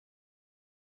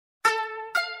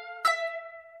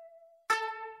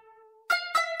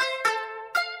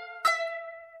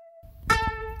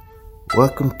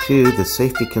Welcome to the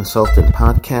Safety Consultant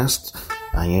Podcast.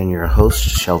 I am your host,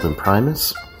 Sheldon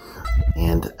Primus,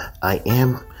 and I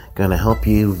am going to help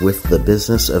you with the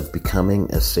business of becoming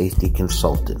a safety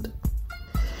consultant.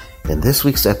 In this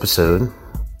week's episode,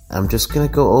 I'm just going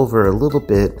to go over a little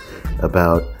bit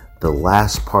about the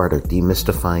last part of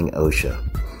demystifying OSHA,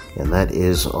 and that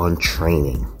is on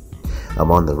training.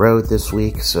 I'm on the road this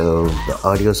week, so the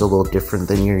audio is a little different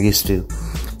than you're used to.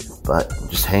 But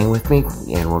just hang with me,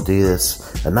 and we'll do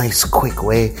this a nice, quick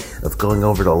way of going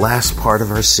over the last part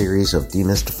of our series of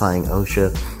demystifying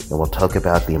OSHA, and we'll talk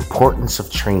about the importance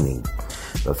of training.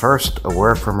 But first, a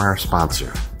word from our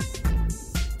sponsor.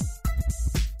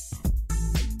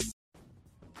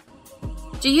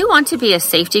 Do you want to be a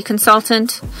safety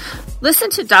consultant? Listen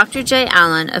to Dr. Jay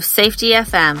Allen of Safety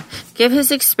FM give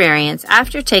his experience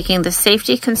after taking the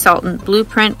Safety Consultant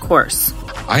Blueprint course.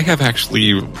 I have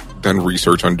actually done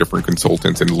research on different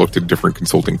consultants and looked at different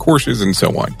consulting courses and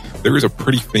so on. There is a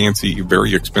pretty fancy,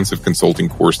 very expensive consulting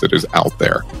course that is out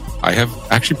there. I have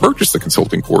actually purchased the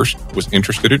consulting course, was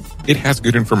interested in it. It has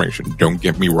good information, don't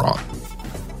get me wrong.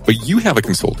 But you have a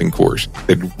consulting course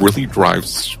that really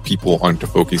drives people onto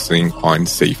focusing on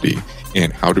safety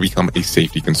and how to become a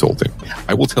safety consultant.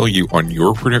 I will tell you, on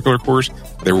your particular course,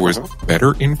 there was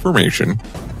better information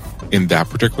in that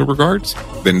particular regards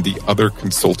than the other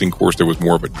consulting course that was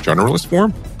more of a generalist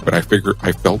form. But I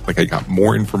felt like I got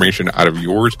more information out of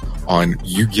yours on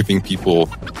you giving people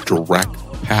direct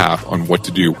path on what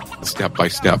to do step by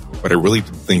step. But I really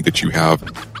think that you have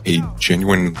a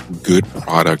genuine good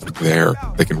product there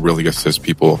that can really assist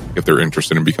people if they're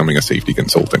interested in becoming a safety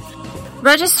consultant.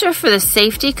 Register for the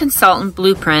Safety Consultant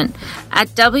Blueprint at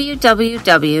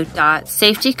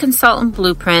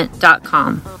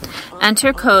www.safetyconsultantblueprint.com.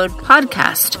 Enter code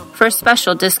PODCAST for a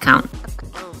special discount.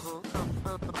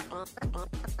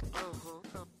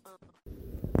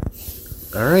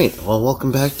 All right, well,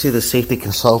 welcome back to the Safety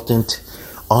Consultant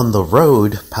on the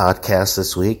Road podcast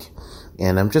this week.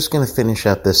 And I'm just going to finish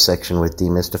up this section with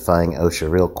demystifying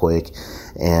OSHA real quick.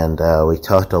 And we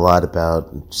talked a lot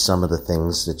about some of the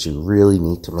things that you really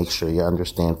need to make sure you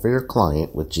understand for your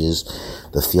client, which is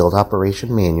the field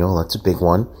operation manual. That's a big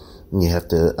one. You have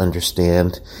to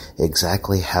understand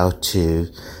exactly how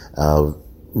to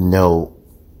know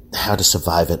how to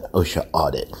survive an OSHA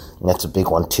audit. And that's a big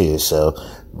one too. So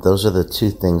those are the two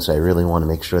things I really want to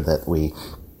make sure that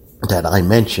I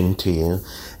mentioned to you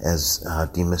as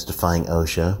demystifying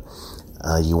OSHA.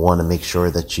 You want to make sure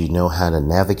that you know how to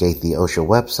navigate the OSHA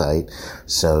website.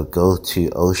 So go to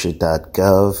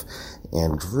OSHA.gov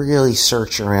and really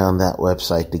search around that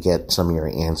website to get some of your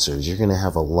answers. You're going to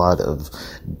have a lot of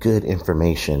good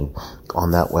information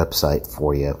on that website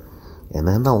for you. And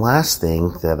then the last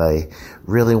thing that I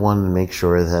really want to make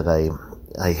sure that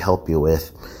I help you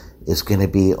with is going to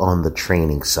be on the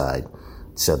training side.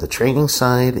 So the training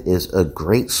side is a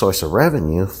great source of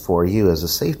revenue for you as a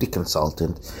safety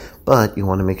consultant, but you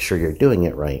want to make sure you're doing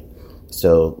it right.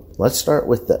 So let's start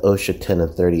with the OSHA 10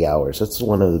 and 30 hours. That's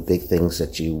one of the big things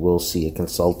that you will see a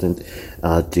consultant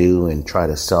do and try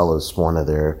to sell as one of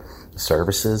their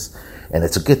services. And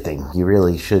it's a good thing. You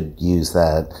really should use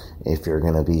that if you're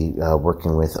going to be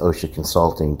working with OSHA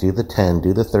consulting. Do the 10,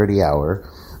 do the 30 hour.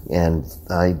 And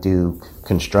I do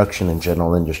construction and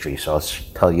general industry, so I'll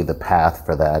tell you the path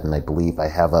for that. And I believe I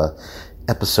have a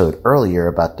episode earlier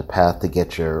about the path to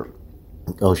get your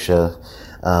OSHA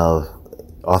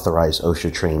authorized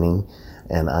OSHA training,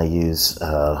 and I use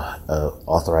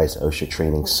authorized OSHA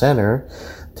training center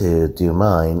to do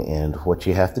mine. And what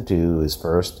you have to do is,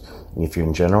 first, if you're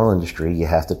in general industry, you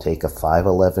have to take a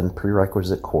 511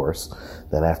 prerequisite course.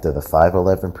 Then after the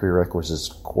 511 prerequisites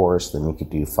course, then you could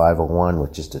do 501,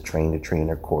 which is the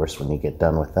train-to-trainer course. When you get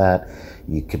done with that,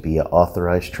 you could be an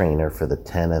authorized trainer for the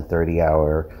 10 and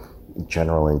 30-hour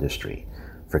general industry.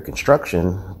 For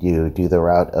construction, you do the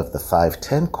route of the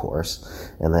 510 course,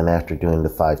 and then after doing the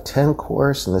 510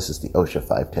 course, and this is the OSHA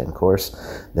 510 course,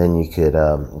 then you could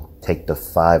take the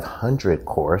 500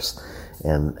 course,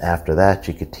 and after that,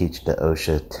 you could teach the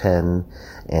OSHA 10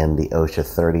 and the OSHA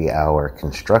 30-hour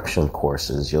construction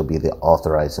courses. You'll be the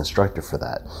authorized instructor for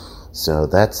that. So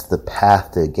that's the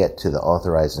path to get to the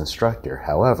authorized instructor.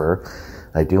 However,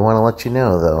 I do want to let you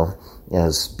know, though,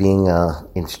 as being an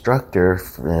instructor,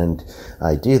 and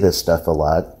I do this stuff a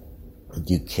lot,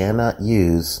 you cannot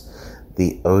use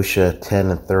the OSHA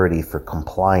 10 and 30 for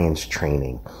compliance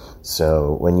training.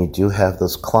 So when you do have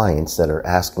those clients that are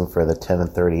asking for the 10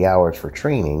 and 30 hours for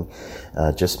training,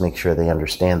 just make sure they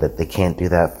understand that they can't do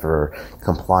that for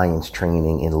compliance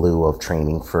training in lieu of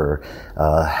training for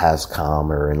HAZCOM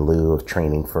or in lieu of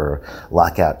training for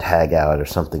lockout tagout or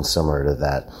something similar to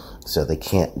that. so they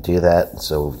can't do that.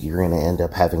 So you're going to end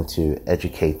up having to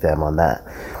educate them on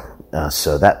that.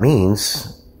 So that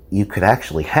means you could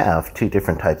actually have two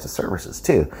different types of services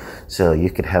too. So you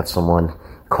could have someone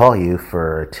call you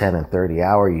for 10 and 30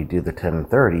 hour, you do the 10 and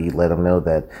 30, let them know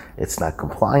that it's not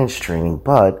compliance training,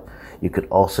 but you could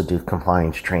also do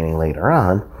compliance training later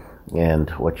on. And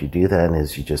what you do then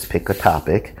is you just pick a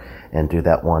topic and do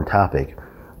that one topic.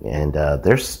 And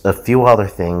there's a few other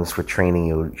things with training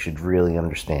you should really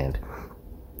understand.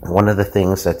 One of the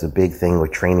things that's a big thing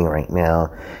with training right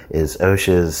now is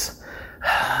OSHA's,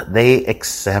 they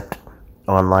accept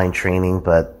online training,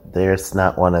 but there's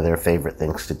not one of their favorite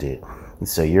things to do.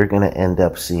 So you're going to end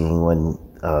up seeing when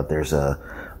there's a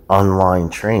online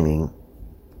training,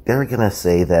 they're going to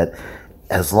say that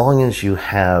as long as you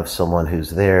have someone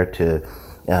who's there to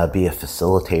be a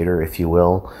facilitator, if you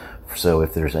will, so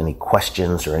if there's any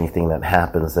questions or anything that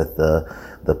happens that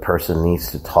the person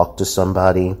needs to talk to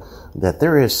somebody, that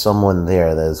there is someone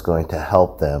there that is going to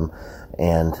help them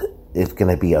and it's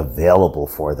going to be available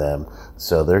for them.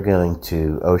 So they're going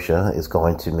to, OSHA is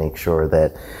going to make sure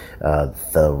that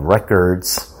the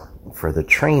records for the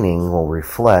training will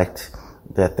reflect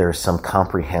that there's some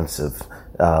comprehensive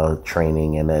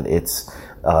training and that it's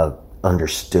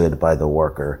understood by the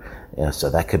worker. So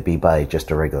that could be by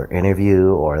just a regular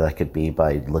interview, or that could be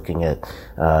by looking at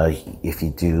if you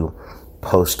do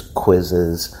post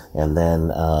quizzes and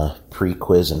then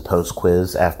pre-quiz and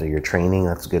post-quiz after your training.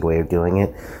 That's a good way of doing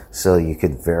it. So you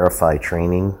could verify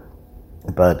training.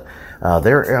 But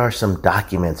there are some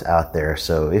documents out there.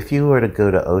 So if you were to go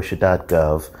to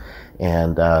OSHA.gov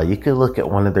and you could look at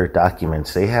one of their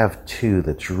documents, they have two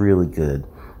that's really good.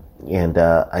 And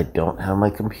I don't have my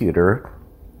computer,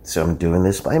 so I'm doing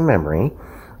this by memory.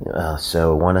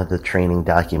 So one of the training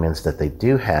documents that they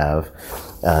do have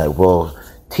will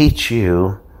teach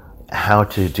you how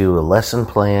to do a lesson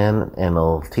plan, and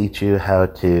it'll teach you how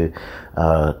to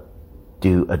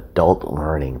do adult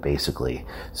learning, basically.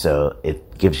 So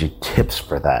it gives you tips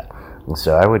for that. And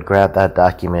so I would grab that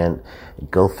document,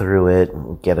 go through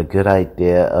it, get a good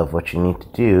idea of what you need to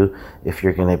do if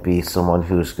you're going to be someone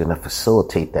who's going to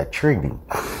facilitate that training.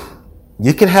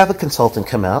 You can have a consultant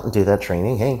come out and do that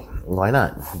training. Hey, why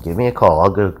not? Give me a call.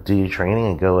 I'll go do your training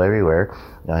and go everywhere.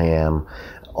 I am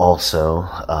also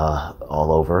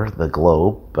all over the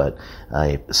globe, but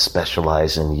I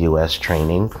specialize in U.S.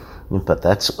 training. But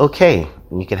that's okay.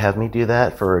 You could have me do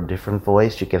that for a different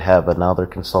voice. You could have another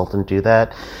consultant do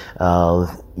that.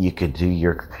 You could do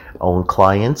your own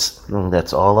clients.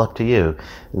 That's all up to you.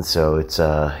 And so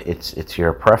it's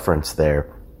your preference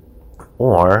there.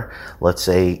 Or let's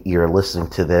say you're listening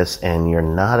to this and you're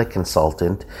not a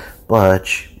consultant, but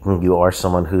you are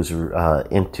someone who's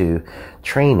into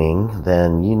training,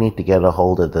 then you need to get a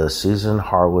hold of the Susan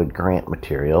Harwood grant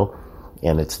material.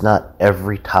 And it's not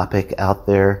every topic out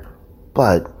there,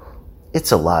 but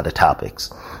it's a lot of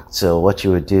topics. So what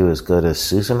you would do is go to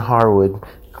Susan Harwood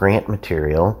grant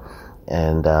material,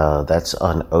 and that's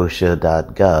on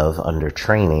OSHA.gov under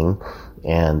training.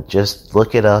 And just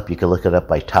look it up. You can look it up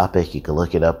by topic. You can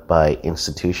look it up by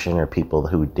institution or people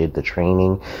who did the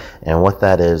training. And what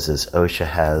that is OSHA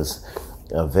has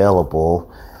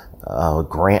available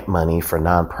grant money for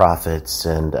nonprofits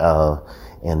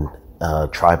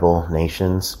and tribal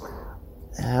nations,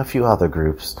 a few other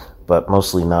groups, but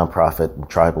mostly nonprofit and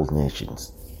tribal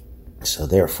nations. So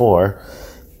therefore,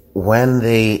 when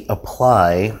they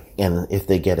apply and if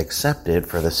they get accepted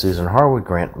for the Susan Harwood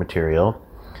grant material,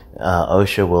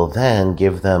 OSHA will then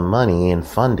give them money and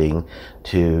funding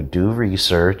to do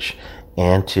research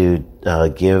and to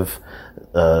give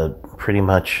pretty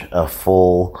much a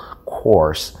full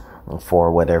course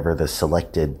for whatever the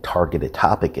selected targeted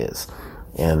topic is.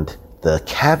 And the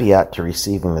caveat to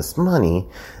receiving this money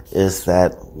is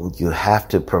that you have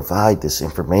to provide this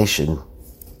information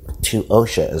to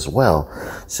OSHA as well.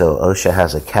 So OSHA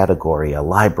has a category, a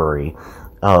library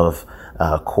of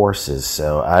courses.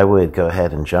 So I would go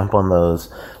ahead and jump on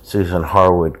those Susan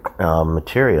Harwood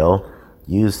material,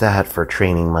 use that for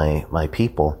training my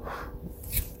people.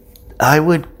 I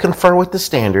would confer with the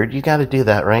standard. You got to do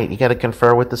that, right? You got to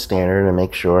confer with the standard and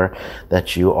make sure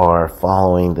that you are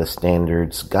following the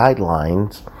standard's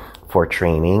guidelines for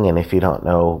training. And if you don't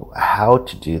know how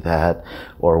to do that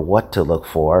or what to look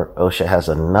for, OSHA has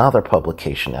another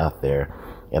publication out there.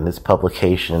 And this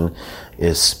publication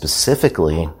is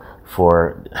specifically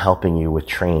for helping you with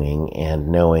training and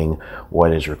knowing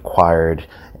what is required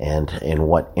and in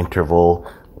what interval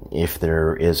if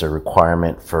there is a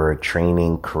requirement for a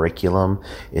training curriculum,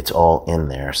 it's all in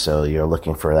there. So you're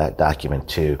looking for that document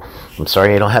too. I'm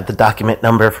sorry I don't have the document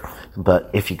number, but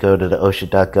if you go to the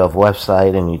OSHA.gov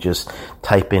website and you just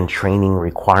type in training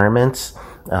requirements,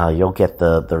 you'll get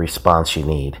the response you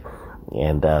need.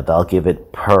 And they'll give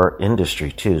it per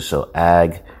industry too. So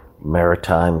ag,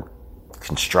 maritime,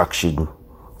 construction,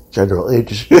 general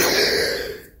industry.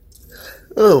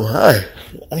 Oh, hi.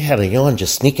 I had a yawn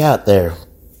just sneak out there.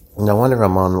 No wonder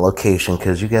I'm on location,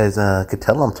 because you guys could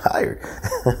tell I'm tired.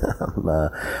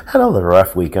 Had a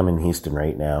rough week. I'm in Houston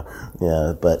right now.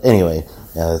 Yeah, but anyway,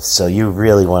 so you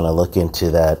really want to look into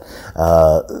that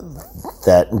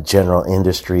general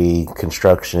industry,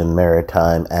 construction,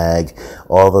 maritime, ag,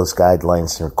 all those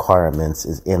guidelines and requirements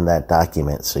is in that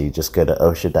document. So you just go to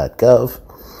OSHA.gov,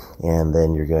 and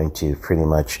then you're going to pretty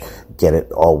much get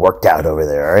it all worked out over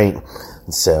there, all right?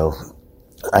 So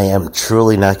I am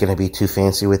truly not going to be too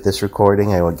fancy with this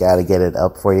recording. I got to get it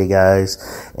up for you guys,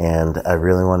 and I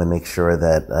really want to make sure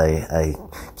that I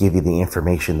give you the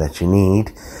information that you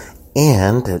need,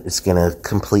 and it's going to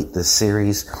complete this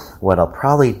series. What I'll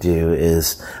probably do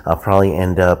is I'll probably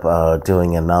end up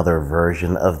doing another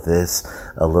version of this,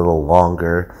 a little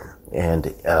longer, and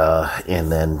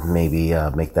then maybe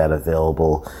make that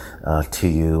available to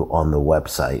you on the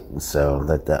website. So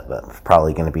that's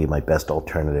probably going to be my best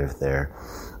alternative there.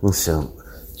 And so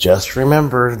just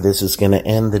remember, this is going to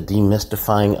end the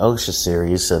Demystifying OSHA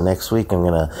series. So next week I'm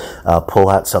going to pull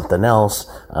out something else.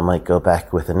 I might go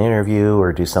back with an interview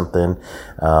or do something.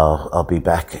 I'll be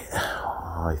back.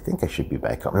 I think I should be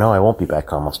back home. No, I won't be back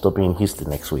home. I'll still be in Houston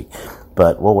next week.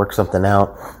 But we'll work something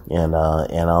out, and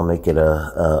I'll make it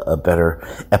a better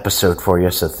episode for you.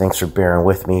 So thanks for bearing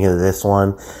with me to this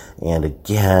one. And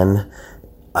again,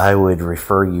 I would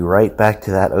refer you right back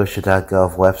to that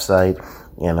OSHA.gov website.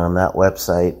 And on that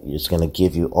website, it's going to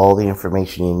give you all the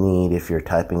information you need. If you're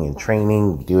typing in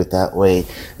training, do it that way,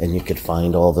 and you could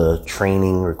find all the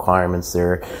training requirements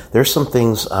there. There's some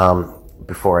things,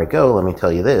 before I go, let me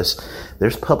tell you this.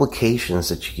 There's publications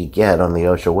that you could get on the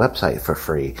OSHA website for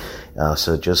free.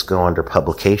 So just go under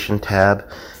publication tab,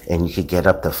 and you could get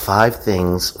up to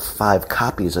 5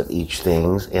 copies of each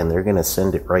thing, and they're going to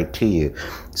send it right to you.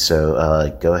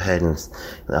 So go ahead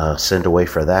and send away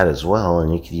for that as well,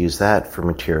 and you could use that for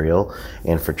material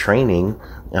and for training.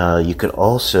 You could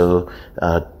also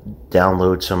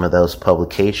download some of those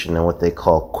publications and what they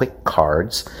call quick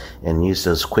cards, and use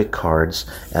those quick cards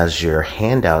as your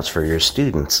handouts for your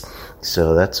students.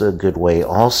 So that's a good way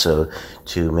also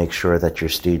to make sure that your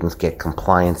students get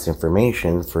compliance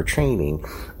information for training.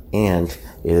 And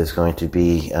it is going to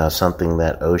be something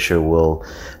that OSHA will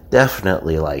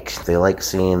definitely like. They like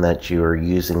seeing that you are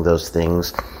using those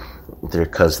things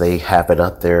because they have it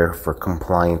up there for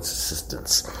compliance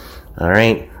assistance. All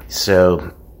right,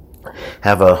 so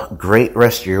have a great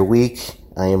rest of your week.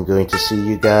 I am going to see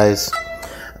you guys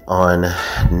on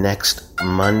next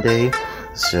Monday,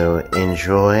 so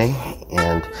enjoy,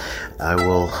 and I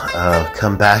will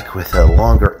come back with a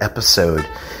longer episode.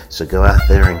 So go out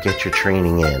there and get your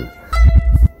training in.